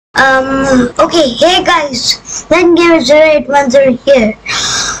Okay, hey guys, LandGamer0810 here.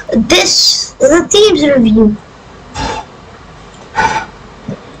 This is a themes review.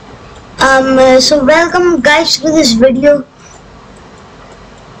 So welcome guys to this video.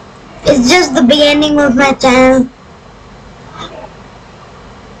 It's just the beginning of my channel.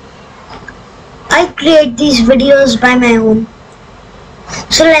 I create these videos by my own.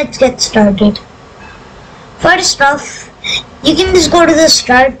 So let's get started. First off, you can just go to the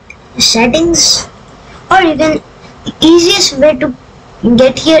start settings, or you can, the easiest way to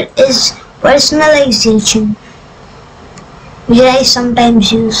get here is personalization, which I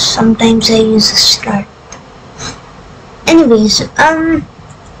sometimes use, sometimes I use start. Anyways,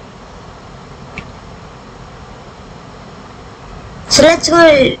 so let's go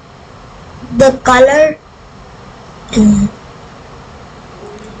to the color.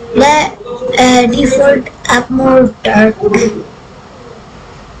 Default app mode dark,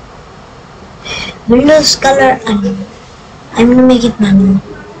 Windows color unknown. I'm gonna make it manual.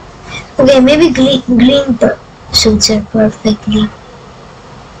 Okay, maybe green suits it perfectly.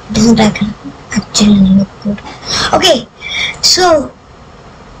 It doesn't actually look good. Okay, so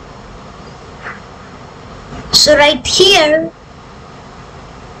right here,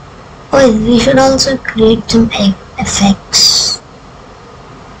 we should also create some effects.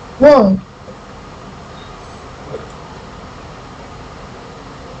 Whoa.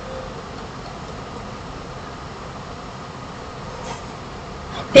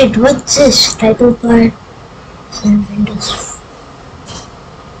 Wait, what's this? Title bar and Windows.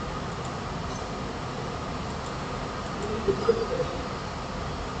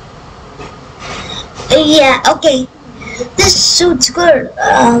 Yeah, okay. This suits good.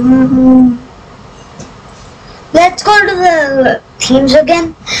 Let's go to the themes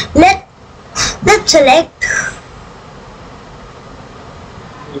again. Let's select.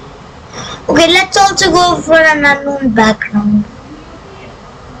 Okay, let's also go for an unknown background.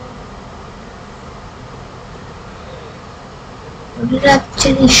 What it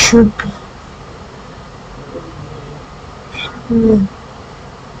actually should be.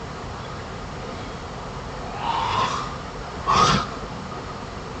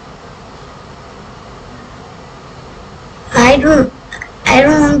 I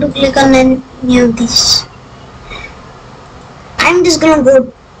don't want to click on any of these. I'm just gonna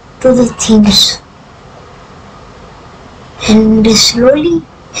go to the themes and slowly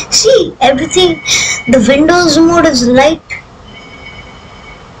see everything. The Windows mode is light.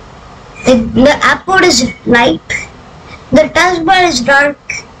 The app mode is light. The taskbar is dark.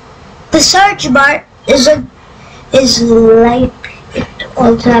 The search bar is light. It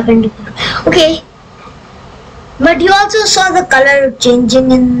also happened to be okay. But you also saw the color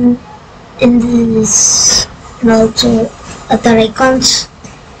changing in this, and also other icons.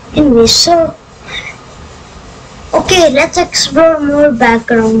 Anyway, so okay, let's explore more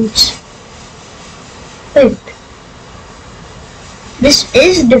backgrounds. Wait, this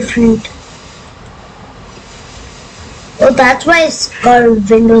is different. Oh, that's why it's called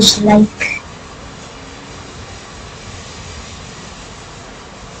Windows Light.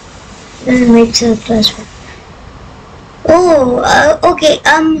 Then makes it plus one. Oh, okay.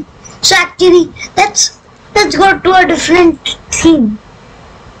 So actually, let's go to a different theme.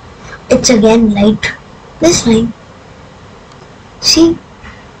 It's again light. This time, see,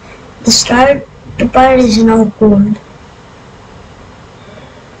 the start part is now gold.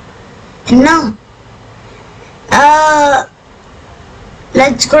 And now,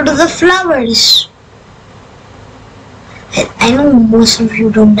 let's go to the flowers. I know most of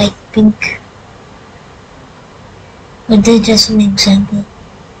you don't like pink, but this is just an example.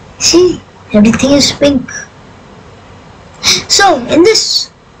 See, everything is pink. So in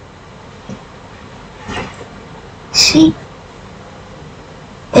this, see,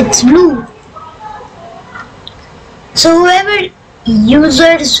 it's blue. So whoever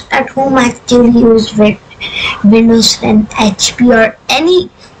users at home actually use Windows 10, HP, or any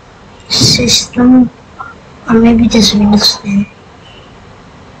system, or maybe just Windows 10,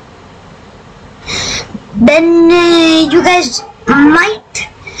 then you guys might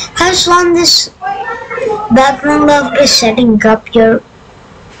have shown this background after setting up your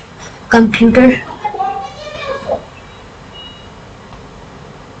computer.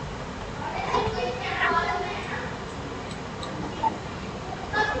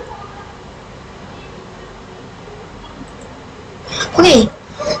 Okay,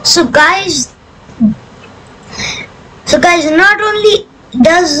 so guys, not only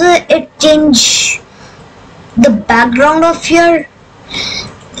does it change the background of your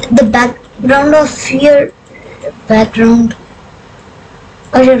background,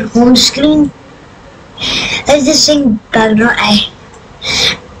 or your home screen. There's this thing background.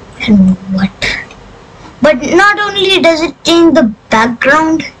 And what? But not only does it change the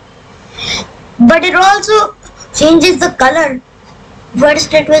background, but it also changes the color.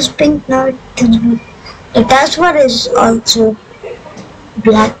 First it was pink, now it is blue. The taskbar is also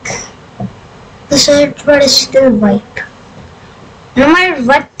black. The search bar is still white. No matter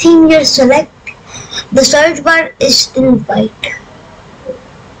what theme you select, the search bar is still white.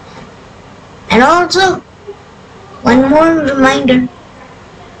 And also, one more reminder,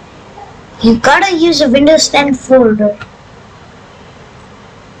 you gotta use a Windows 10 folder.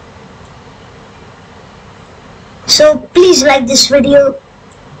 So please like this video,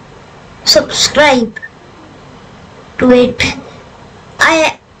 subscribe to it.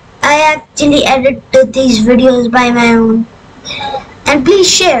 I actually edited these videos by my own. And please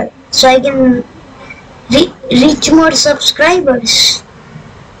share so I can reach more subscribers.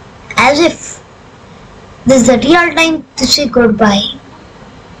 As if this is the real time to say goodbye.